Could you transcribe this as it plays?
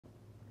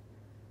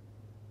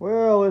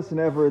Well, it's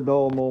never a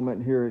dull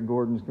moment here at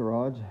Gordon's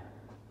Garage.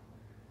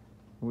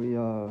 We,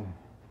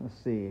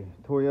 let's see,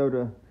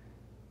 Toyota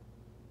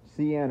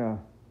Sienna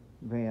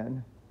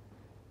van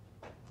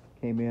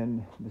came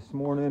in this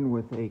morning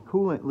with a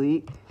coolant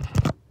leak.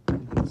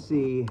 You can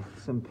see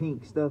some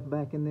pink stuff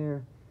back in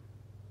there.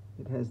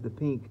 It has the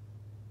pink,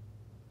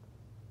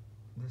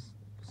 this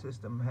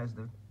system has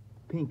the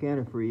pink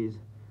antifreeze.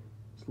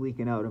 It's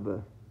leaking out of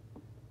a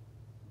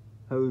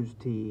hose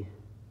tee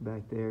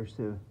back there,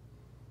 so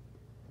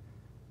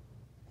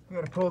I'm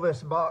gonna pull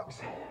this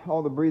box,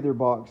 all the breather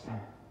box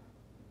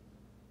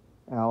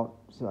out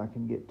so I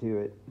can get to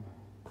it.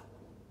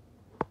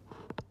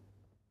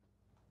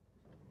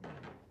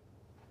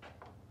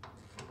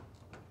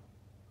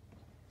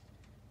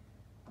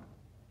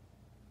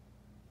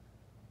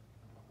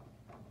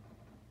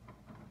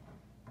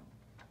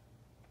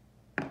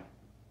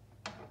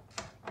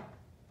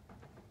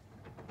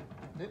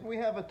 Didn't we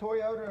have a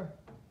Toyota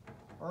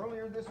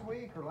earlier this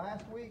week or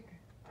last week?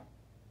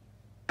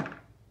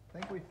 I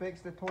think we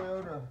fixed the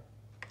Toyota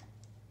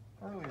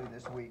earlier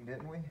this week,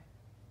 didn't we?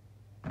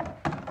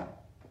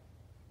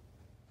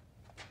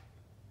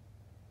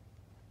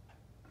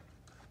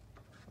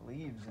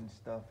 Leaves and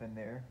stuff in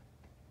there.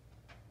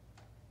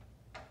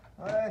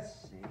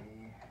 Let's see.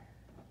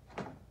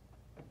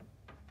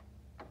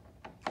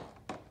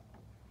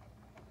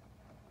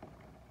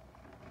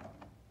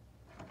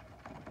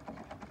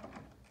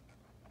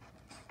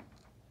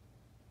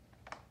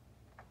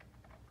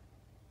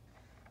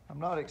 I'm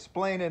not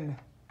explaining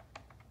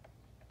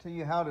to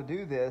you how to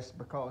do this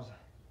because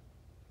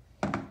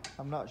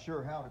I'm not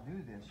sure how to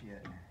do this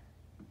yet.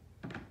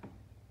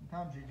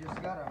 Sometimes you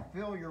just gotta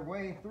feel your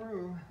way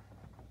through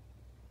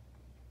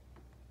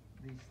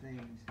these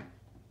things.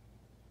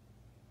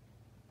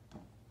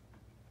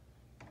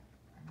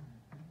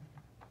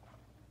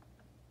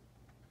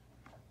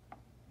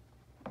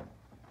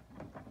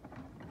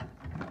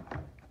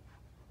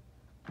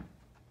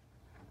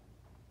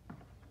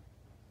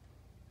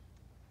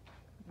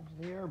 There's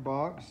the air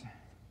box,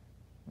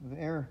 the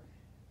air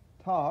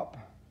top,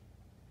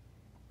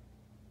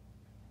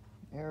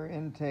 air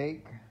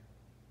intake.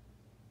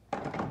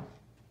 There's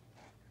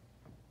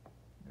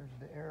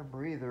the air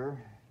breather.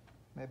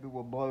 Maybe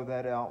we'll blow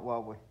that out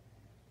while we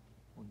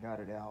got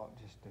it out,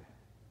 just to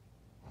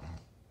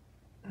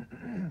it's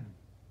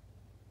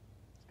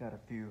got a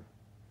few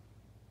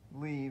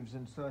leaves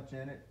and such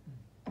in it.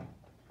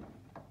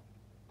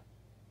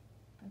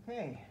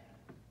 Okay.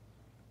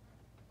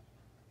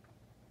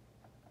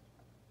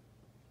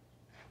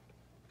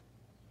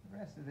 The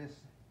rest of this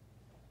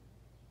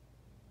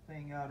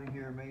thing out of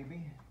here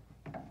maybe.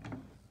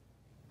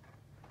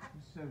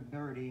 It's so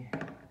dirty. I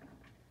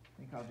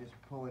think I'll just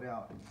pull it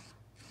out.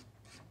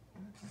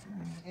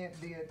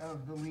 Empty it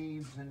of the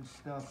leaves and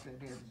stuff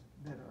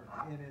that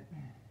are in it,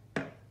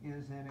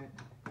 is in it,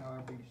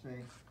 however you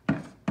say.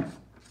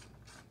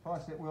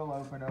 Plus it will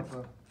open up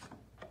a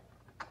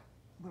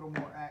little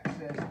more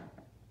access.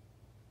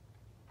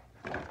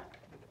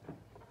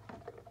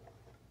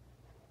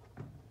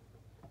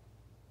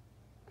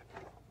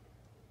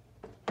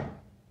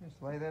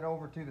 Just lay that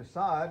over to the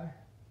side.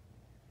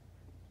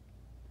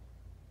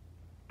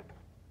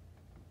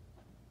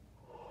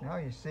 Now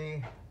you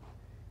see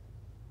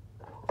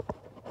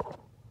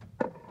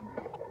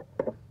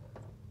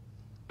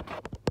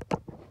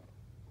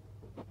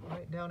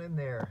down in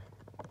there,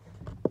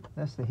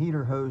 that's the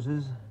heater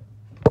hoses,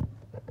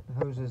 the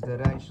hoses that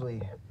actually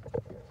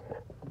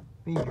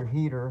feed your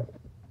heater.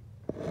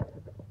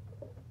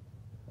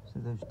 So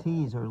those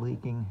tees are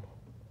leaking.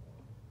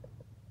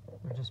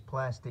 They're just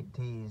plastic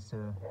tees,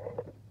 so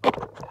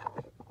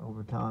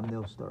over time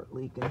they'll start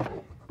leaking.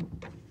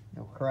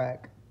 They'll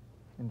crack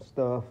and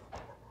stuff.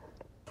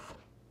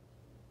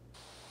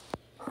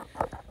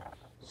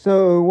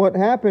 So what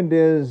happened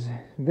is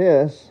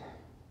this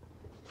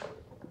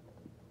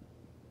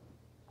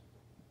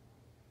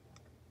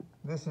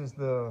is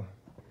the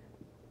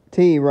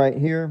tee right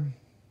here,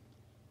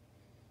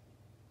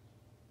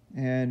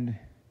 and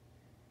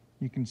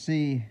you can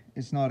see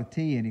it's not a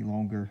tee any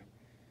longer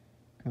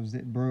because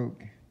it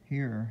broke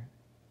here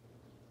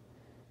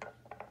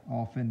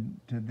off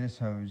into this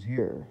hose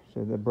here.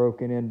 So the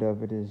broken end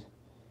of it is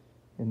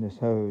in this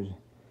hose.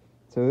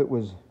 So it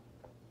was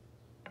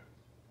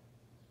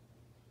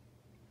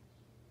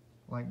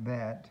like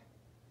that,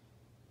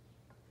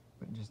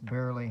 but just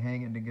barely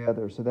hanging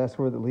together. So that's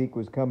where the leak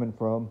was coming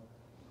from.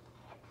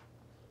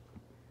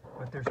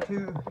 But there's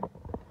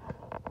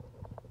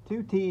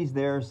two tees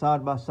there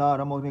side by side.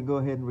 I'm going to go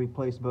ahead and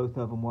replace both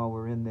of them while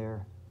we're in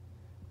there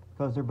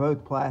because they're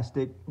both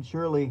plastic. And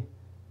surely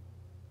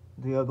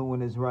the other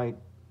one is right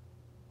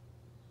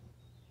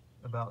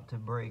about to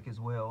break as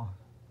well.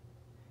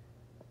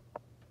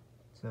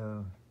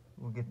 So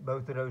we'll get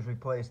both of those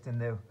replaced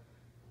and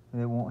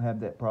they won't have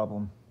that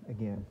problem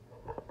again.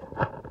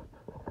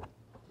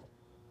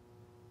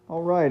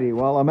 Alrighty,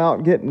 while I'm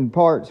out getting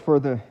parts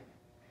for the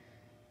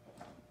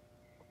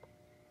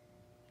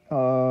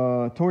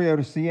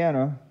Toyota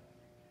Sienna,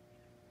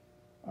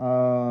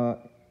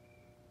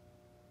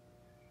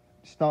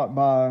 stopped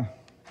by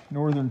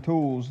Northern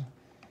Tools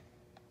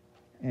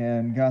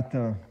and got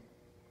the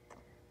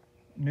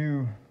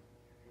new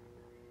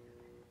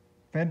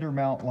fender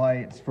mount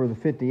lights for the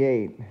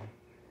 58.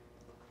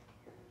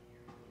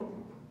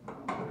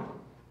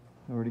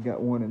 Already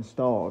got one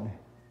installed,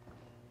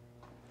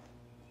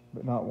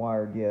 but not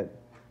wired yet.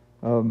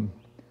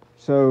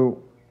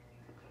 So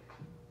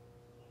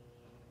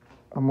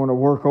I'm going to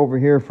work over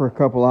here for a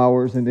couple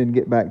hours and then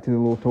get back to the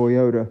little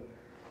Toyota.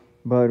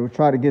 But we'll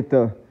try to get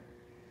the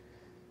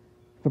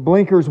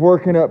blinkers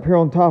working up here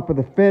on top of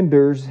the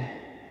fenders.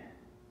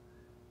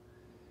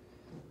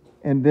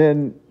 And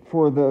then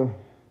for the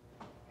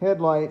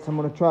headlights, I'm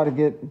going to try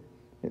to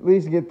at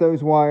least get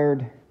those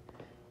wired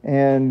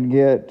and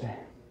get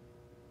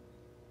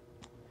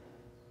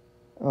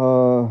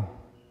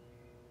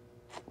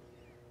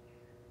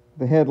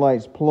the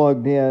headlights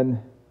plugged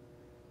in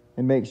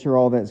and make sure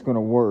all that's going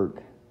to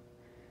work.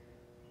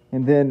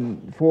 And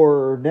then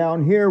for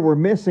down here, we're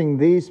missing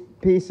these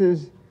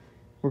pieces.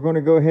 We're going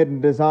to go ahead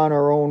and design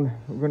our own.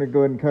 We're going to go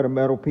ahead and cut a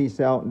metal piece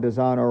out and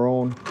design our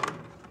own.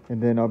 And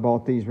then I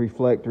bought these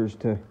reflectors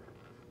to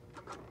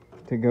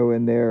go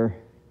in there.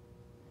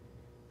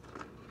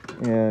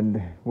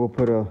 And we'll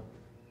put a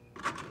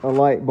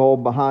light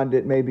bulb behind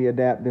it, maybe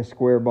adapt this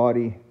square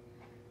body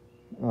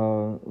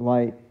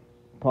light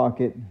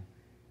pocket,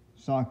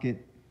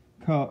 socket,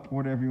 cup,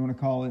 whatever you want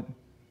to call it.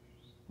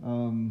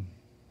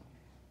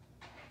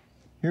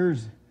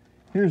 Here's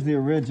the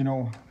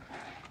original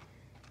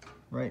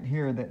right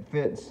here that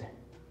fits.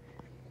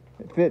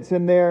 It fits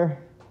in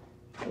there.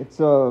 It's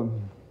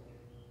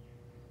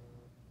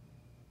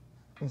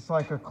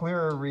like a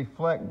clear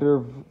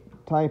reflective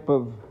type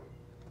of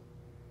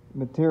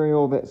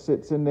material that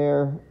sits in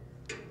there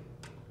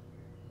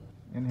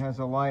and has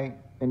a light,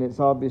 and it's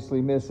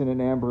obviously missing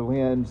an amber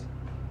lens.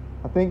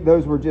 I think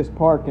those were just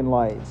parking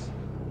lights.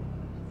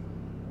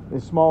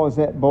 As small as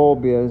that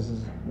bulb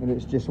is, and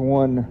it's just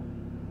one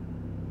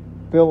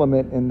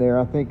filament in there,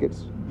 I think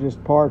it's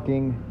just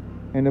parking,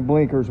 and the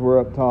blinkers were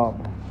up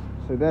top.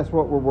 So that's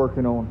what we're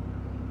working on.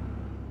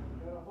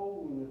 Got a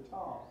hole in the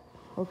top.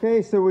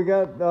 Okay, so we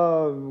got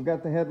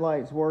the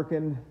headlights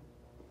working,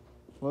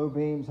 low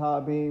beams,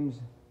 high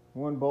beams,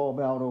 one bulb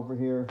out over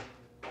here.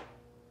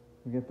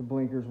 We got the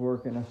blinkers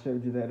working. I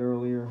showed you that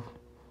earlier.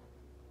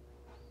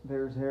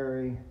 There's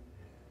Harry.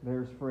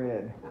 There's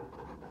Fred.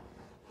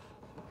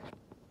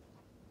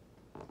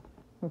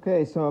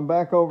 Okay, so I'm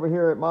back over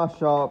here at my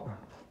shop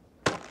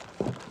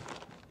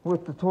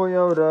with the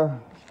Toyota.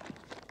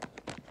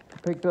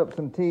 Picked up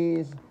some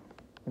tees,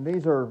 and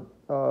these are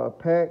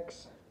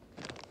PEX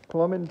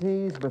plumbing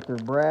tees, but they're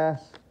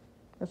brass.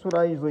 That's what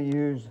I usually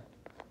use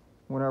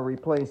when I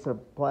replace a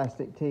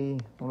plastic tee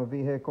on a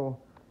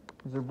vehicle.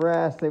 Because they're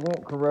brass, they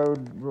won't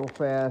corrode real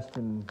fast,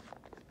 and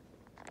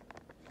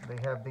they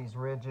have these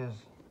ridges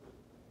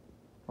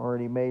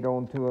already made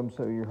onto them,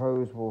 so your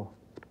hose will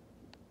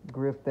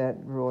grip that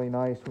really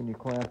nice when you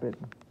clamp it.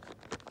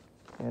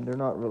 And they're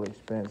not really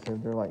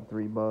expensive, they're like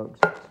 $3.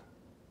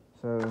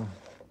 So,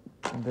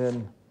 and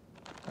then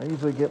I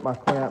usually get my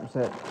clamps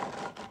at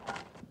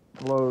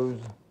Lowe's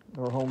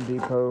or Home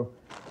Depot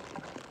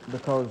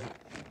because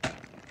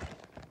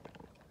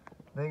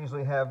they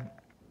usually have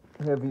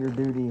heavier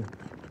duty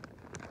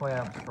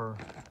clamps for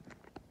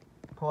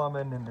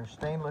plumbing, and they're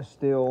stainless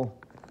steel,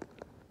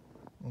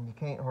 and you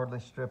can't hardly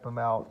strip them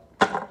out.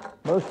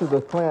 Most of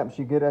the clamps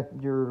you get at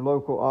your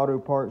local auto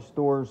parts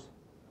stores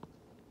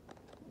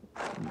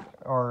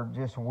are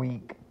just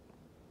weak.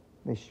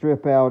 They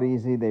strip out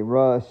easy, they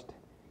rust.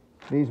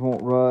 These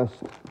won't rust,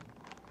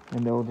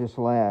 and they'll just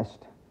last.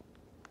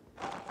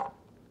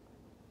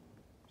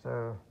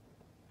 So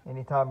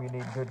anytime you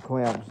need good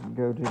clamps,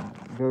 go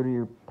to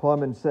your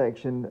plumbing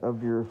section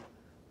of your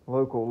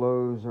local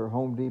Lowe's or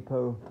Home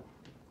Depot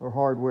or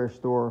hardware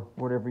store,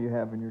 whatever you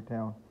have in your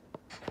town.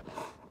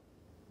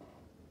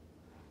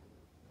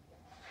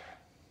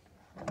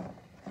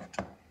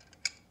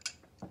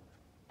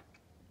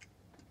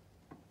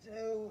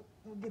 So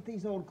we'll get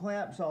these old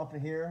clamps off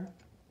of here.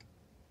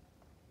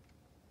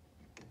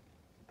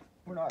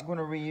 We're not going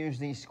to reuse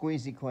these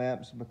squeezy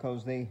clamps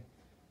because they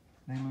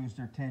lose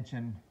their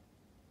tension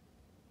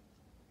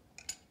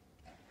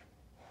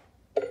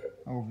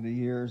over the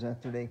years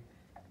after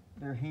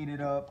they're heated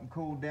up and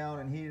cooled down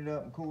and heated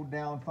up and cooled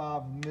down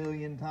 5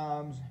 million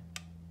times.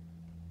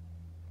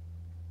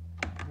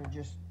 They're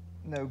just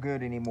no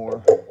good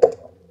anymore.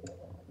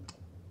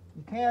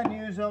 You can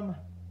use them,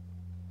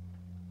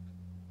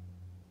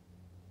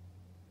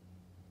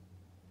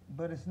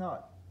 but it's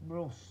not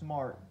real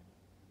smart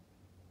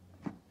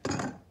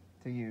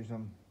to use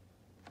them.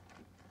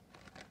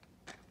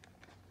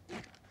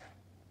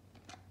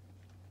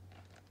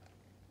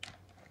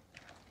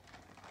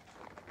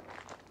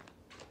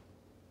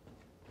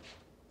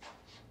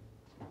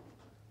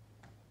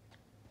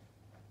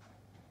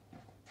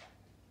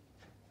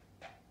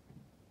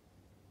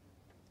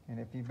 And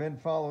if you've been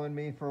following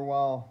me for a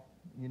while,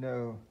 you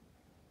know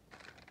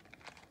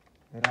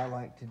that I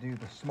like to do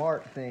the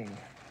smart thing.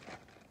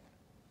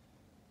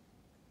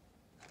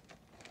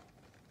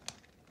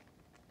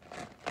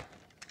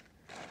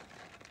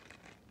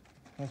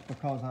 That's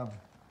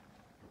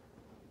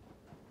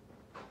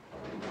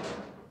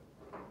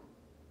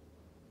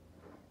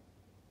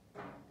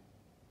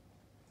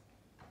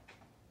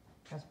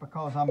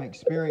because I'm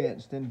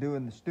experienced in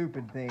doing the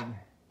stupid thing.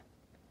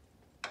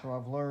 So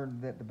I've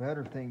learned that the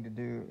better thing to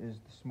do is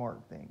the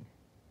smart thing.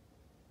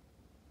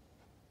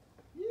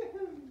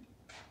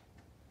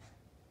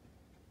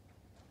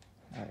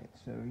 Alright,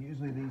 so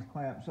usually these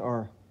clamps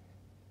are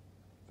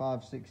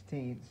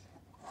 5/16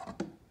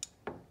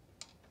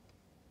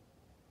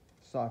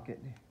 socket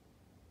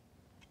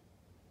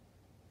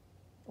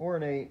or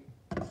an 8.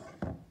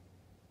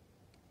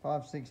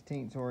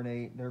 5/16 or an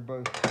 8. They're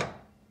both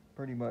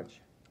pretty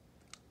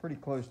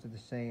close to the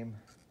same.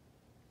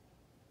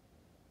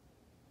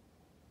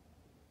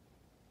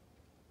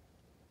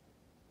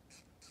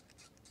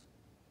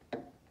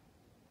 Put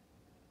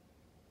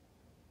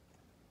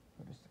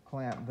just a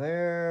clamp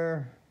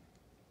there.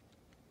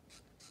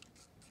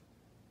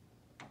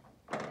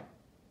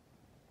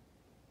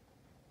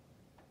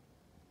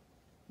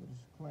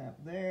 Clamp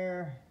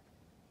there.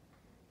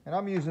 And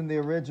I'm using the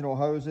original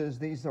hoses.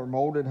 These are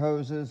molded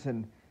hoses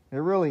and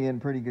they're really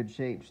in pretty good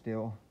shape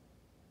still.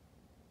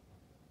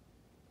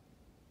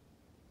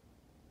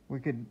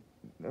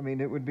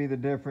 It would be the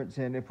difference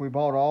in if we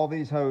bought all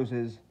these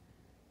hoses,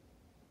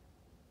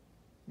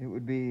 it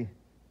would be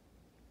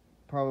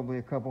probably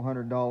a couple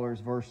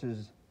 $100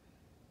 versus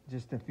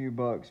just a few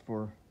bucks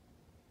for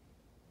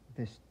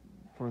the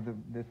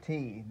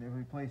TEE. They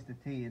replaced the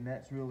TEE, and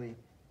that's really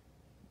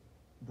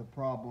the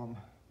problem.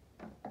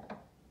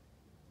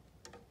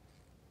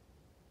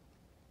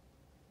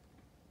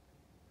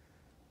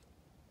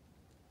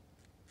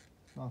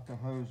 Not the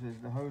hoses.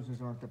 The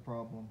hoses aren't the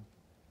problem.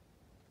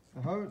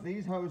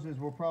 These hoses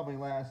will probably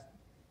last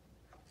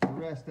the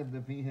rest of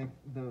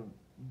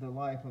the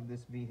life of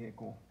this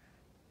vehicle.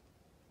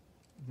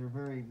 They're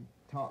very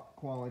top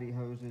quality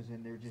hoses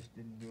and they're just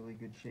in really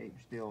good shape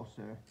still,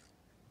 so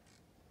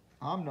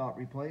I'm not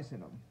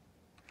replacing them.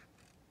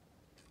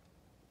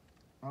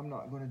 I'm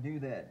not going to do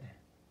that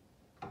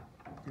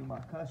to my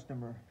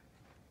customer.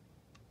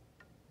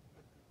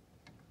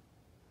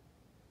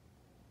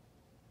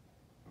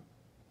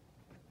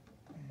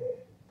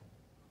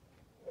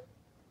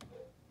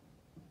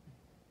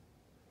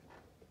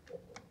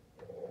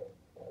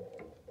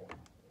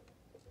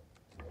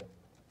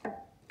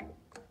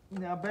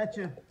 Now, I bet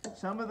you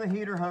some of the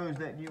heater hose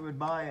that you would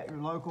buy at your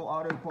local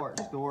auto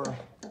parts store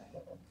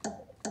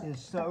is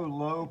so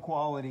low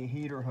quality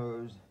heater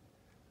hose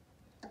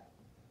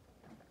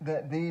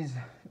that these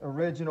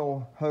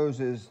original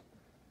hoses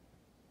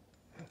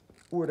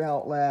would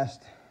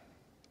outlast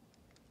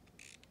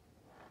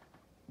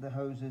the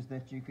hoses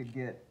that you could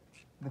get,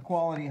 the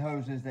quality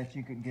hoses that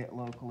you could get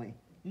locally.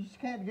 You just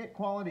can't get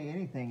quality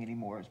anything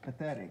anymore. It's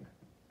pathetic.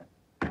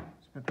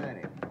 It's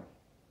pathetic.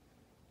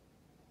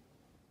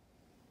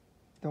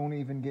 Don't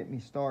even get me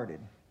started.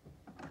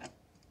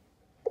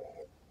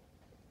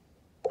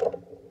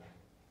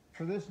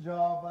 For this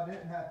job, I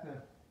didn't have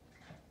to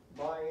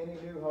buy any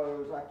new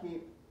hose. I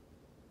keep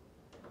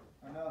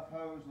enough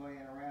hose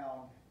laying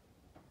around.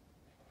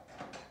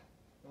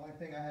 The only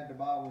thing I had to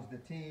buy was the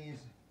tees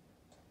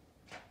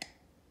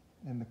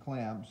and the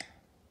clamps.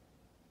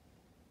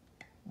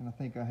 And I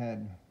think I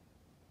had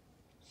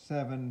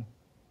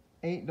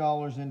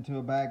 $8 into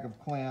a bag of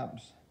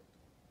clamps,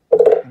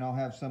 and I'll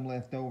have some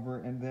left over,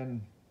 and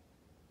then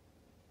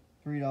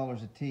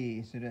 $3 a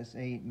tee, so that's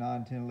 8,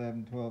 9, 10,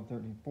 11, 12,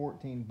 13,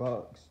 14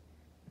 bucks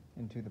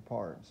into the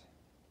parts.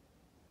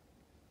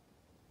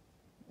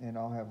 And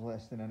I'll have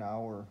less than an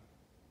hour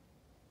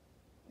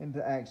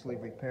into actually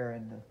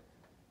repairing the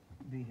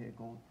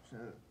vehicle. So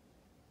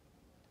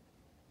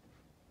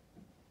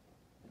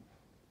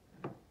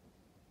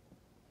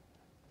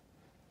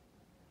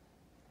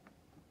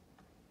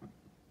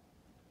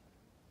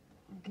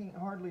you can't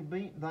hardly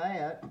beat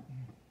that.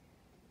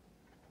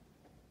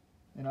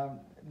 And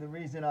the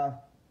reason I'm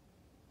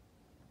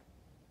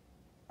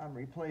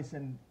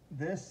replacing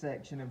this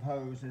section of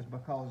hose is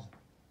because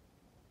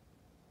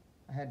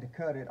I had to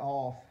cut it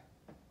off.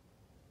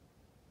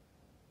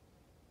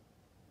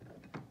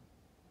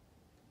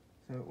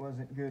 So it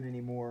wasn't good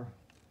anymore.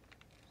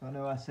 So I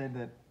know I said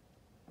that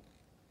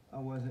I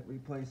wasn't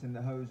replacing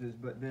the hoses,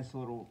 but this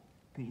little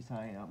piece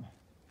I am.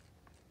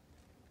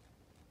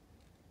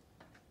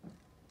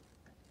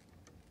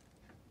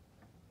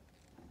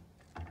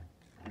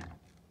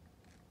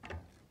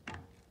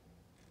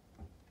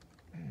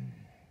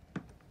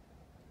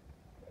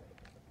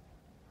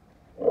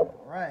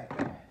 Alright,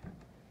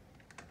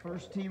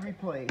 first tee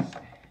replaced.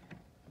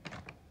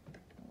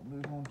 We'll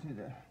move on to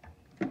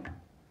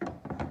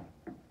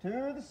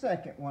the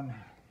second one.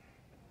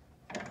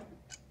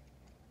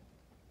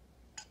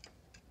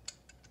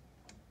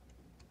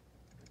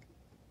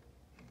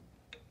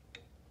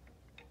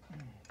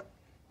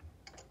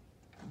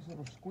 These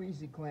little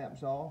squeezy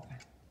clamps off.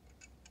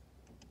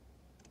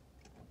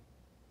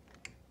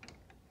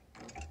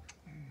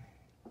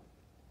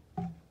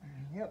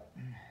 Yep.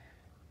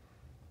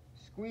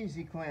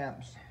 Squeezy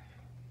clamps.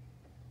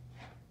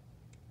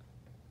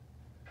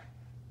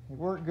 They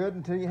work good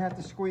until you have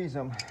to squeeze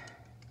them.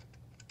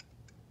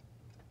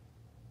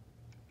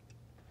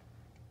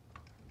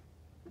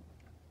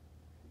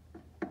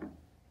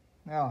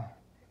 Now,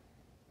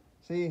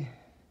 see,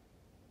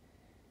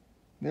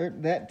 there,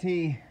 that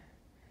T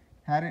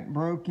hadn't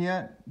broke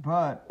yet,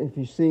 but if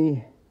you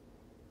see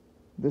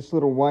this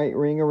little white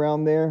ring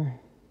around there,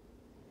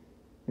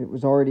 it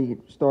was already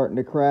starting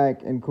to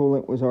crack and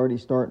coolant was already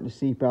starting to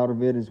seep out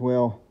of it as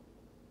well.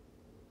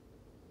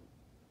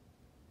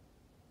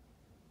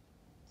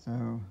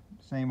 So,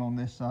 same on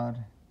this side.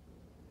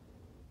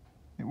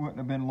 It wouldn't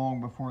have been long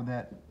before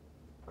that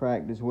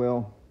cracked as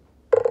well.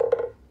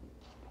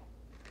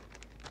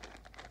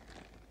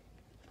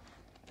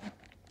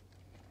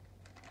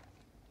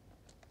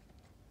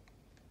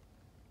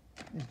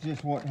 It's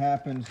just what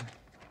happens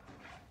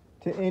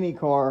to any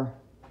car,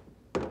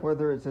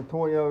 whether it's a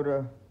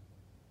Toyota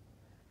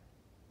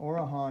or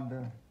a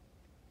Honda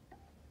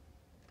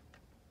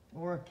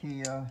or a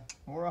Kia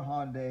or a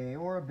Hyundai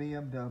or a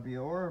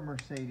BMW or a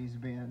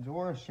Mercedes-Benz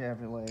or a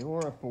Chevrolet or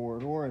a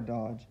Ford or a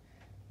Dodge.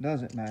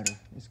 Doesn't matter.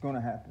 It's going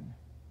to happen.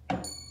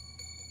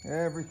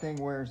 Everything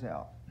wears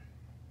out.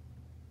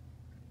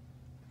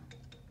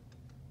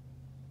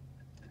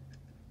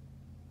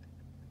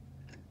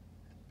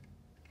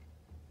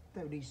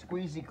 Throw these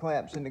squeezy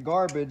clamps in the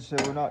garbage so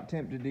we're not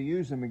tempted to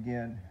use them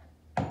again.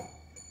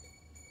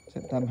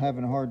 Except I'm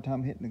having a hard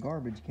time hitting the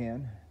garbage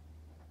can.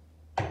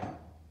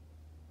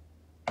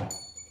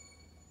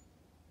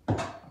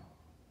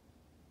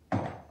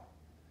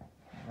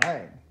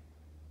 Alright.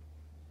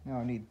 Now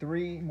I need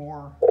 3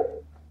 more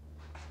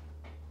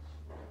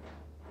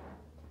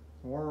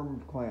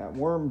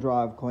worm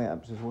drive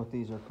clamps is what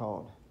these are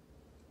called.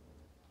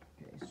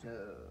 Okay, so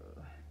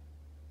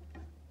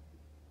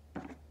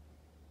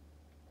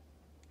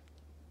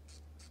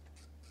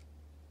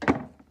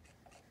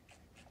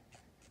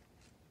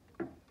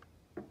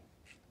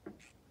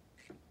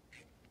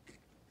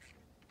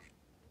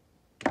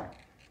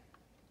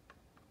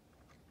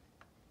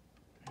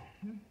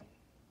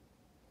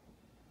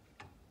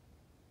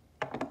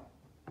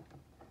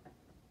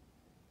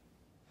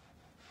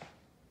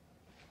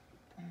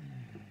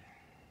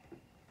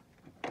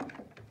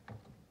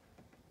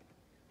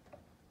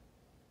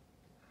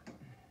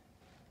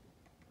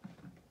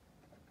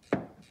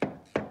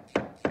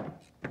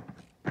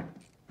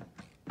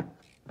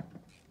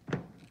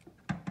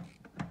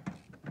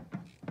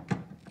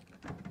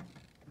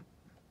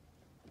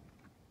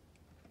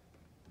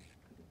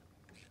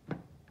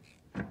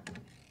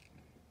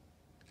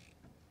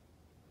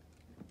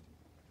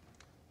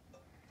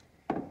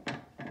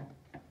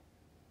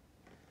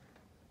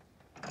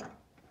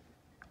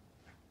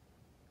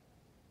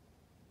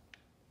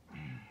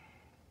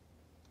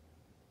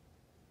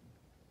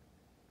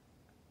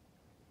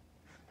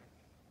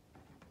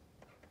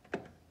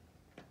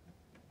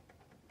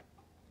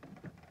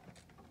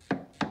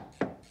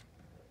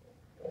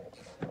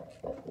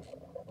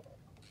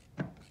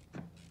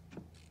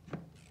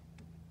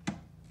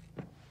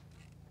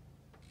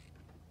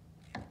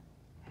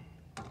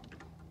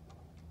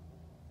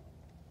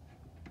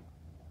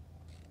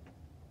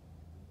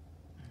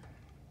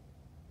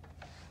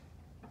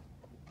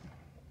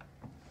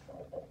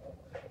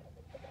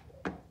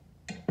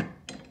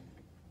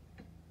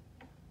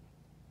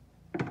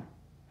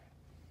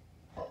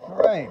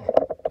alright,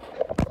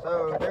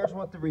 so there's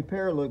what the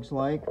repair looks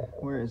like.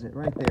 Where is it?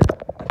 Right there.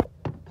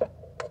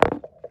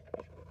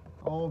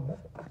 All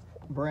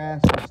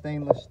brass and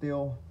stainless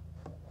steel.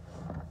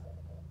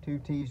 2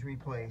 T's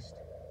replaced.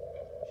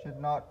 Should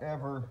not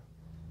ever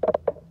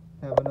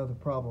have another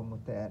problem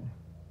with that.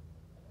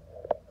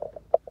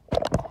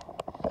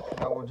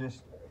 Now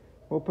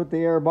we'll put the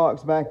air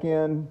box back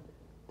in,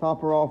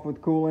 top her off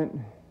with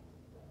coolant,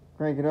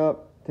 crank it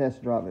up,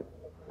 test drive it.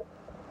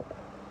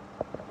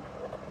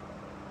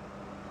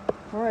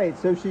 Alright,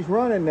 so she's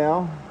running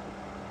now.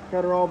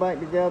 Got her all back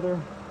together.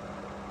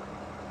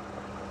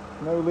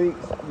 No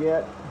leaks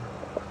yet.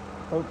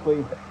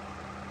 Hopefully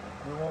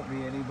there won't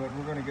be any, but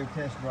we're going to go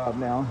test drive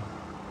now.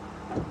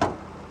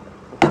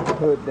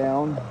 Hood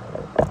down.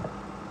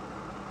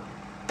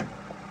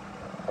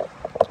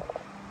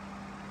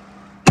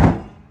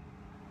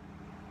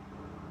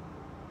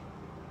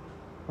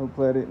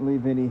 Hopefully I didn't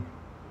leave any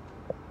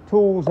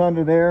tools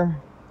under there.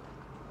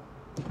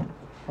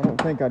 I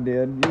don't think I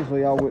did.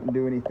 Usually I wouldn't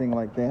do anything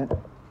like that.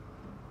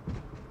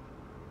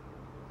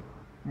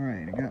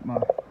 Alright, I got my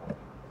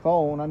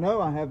phone. I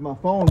know I have my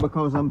phone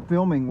because I'm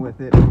filming with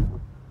it.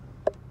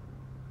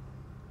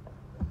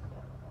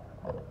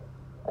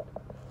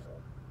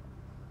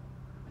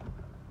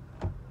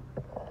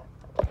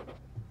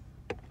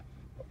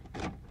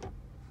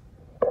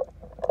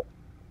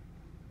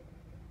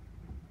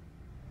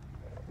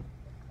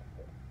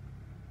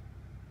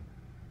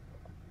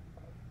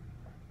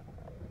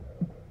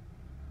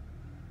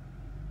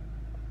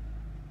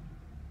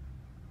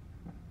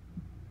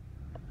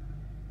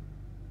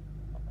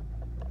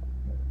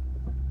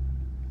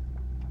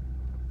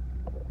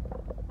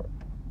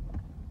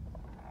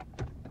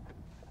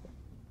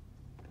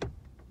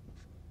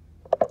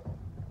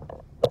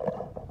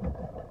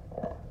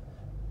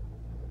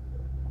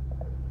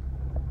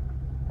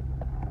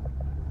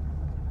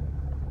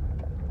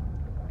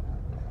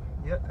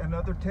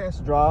 Another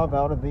test drive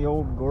out of the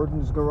old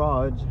Gordon's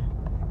garage.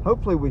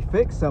 Hopefully we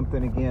fix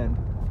something again.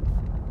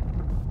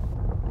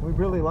 We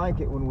really like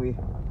it when we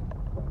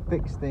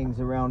fix things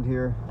around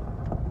here.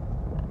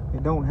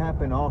 It don't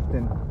happen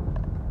often,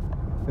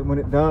 but when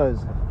it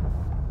does,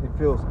 it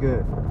feels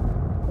good.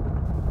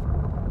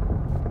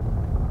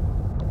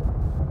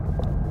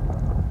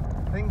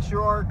 Things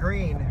sure are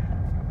green.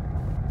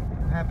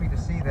 I'm happy to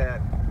see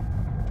that.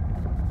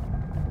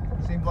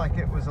 Seemed like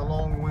it was a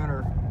long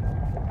winter.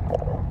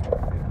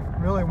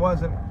 It really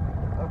wasn't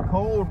a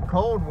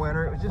cold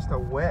winter, it was just a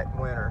wet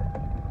winter.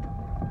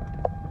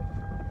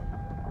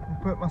 I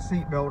put my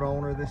seatbelt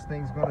on or this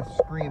thing's gonna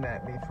scream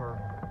at me for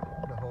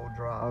the whole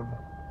drive.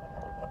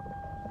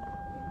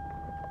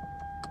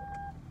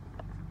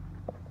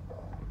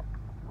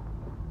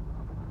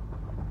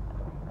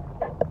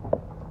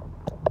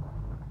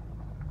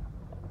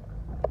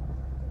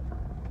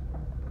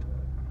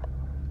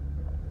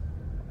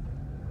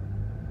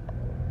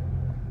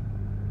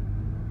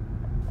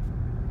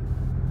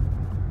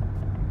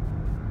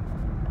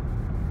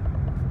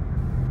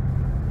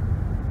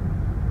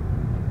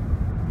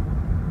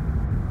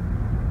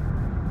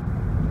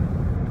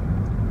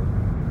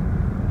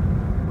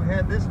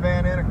 This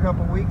van in a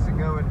couple weeks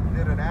ago and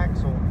did an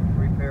axle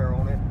repair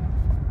on it.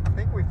 I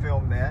think we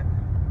filmed that.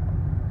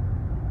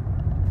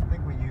 I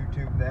think we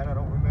YouTubed that. I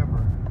don't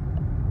remember.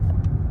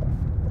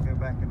 Go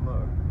back and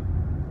look.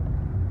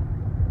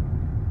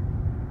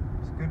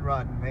 It's a good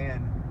riding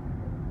van.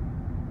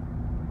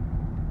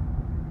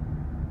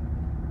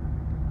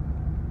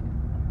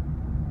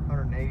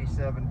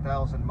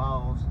 $187,000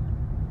 miles.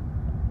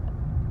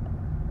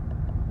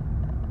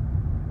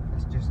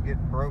 It's just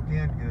getting broke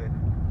in good.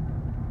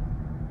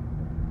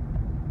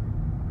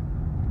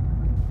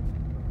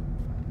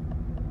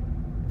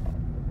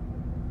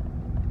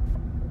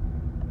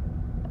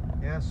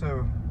 Yeah,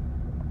 so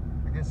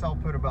I guess I'll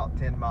put about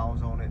 10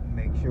 miles on it and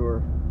make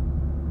sure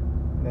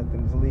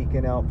nothing's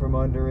leaking out from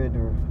under it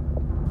or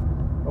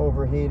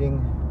overheating.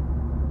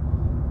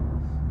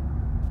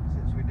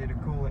 Since we did a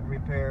coolant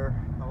repair,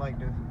 I like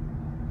to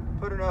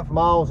put enough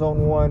miles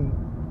on one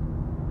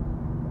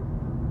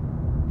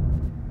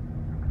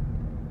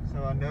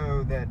so I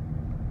know that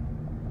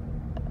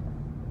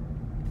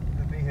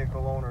the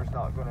vehicle owner is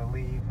not going to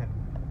leave and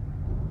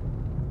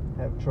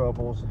have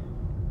troubles.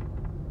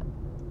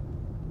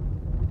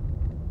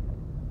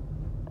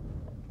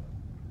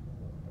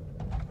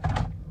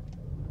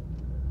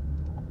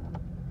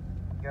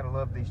 Gotta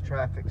love these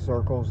traffic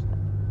circles.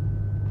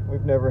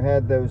 We've never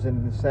had those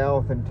in the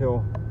South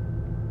until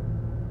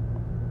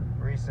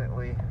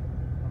recently.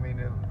 I mean,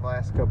 in the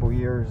last couple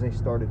years, they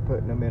started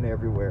putting them in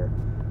everywhere.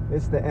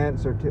 It's the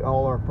answer to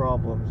all our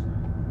problems.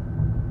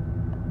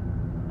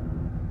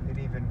 It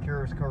even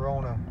cures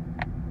corona.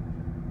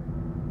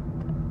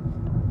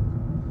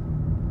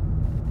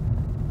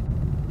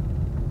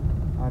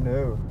 I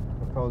know,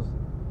 because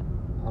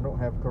I don't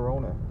have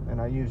corona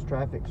and I use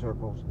traffic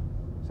circles.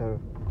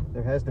 So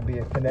there has to be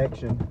a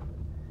connection.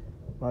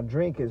 My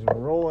drink is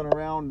rolling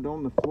around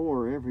on the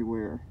floor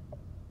everywhere.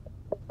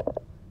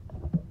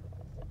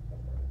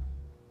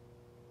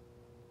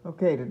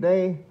 Okay,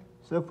 today,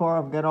 so far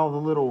I've got all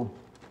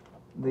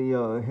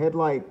the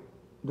headlight,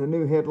 the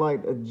new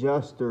headlight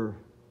adjuster.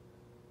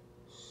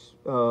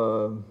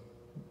 I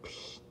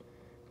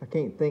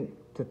can't think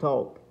to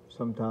talk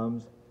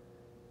sometimes.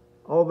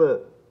 All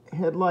the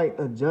headlight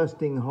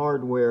adjusting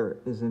hardware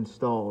is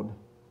installed.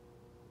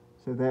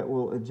 So that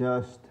will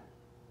adjust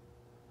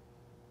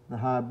the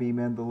high beam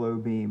and the low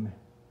beam.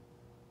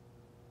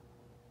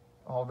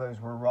 All those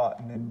were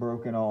rotten and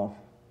broken off.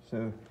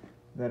 So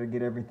that'll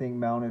get everything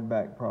mounted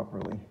back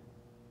properly.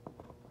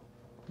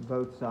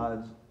 Both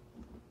sides.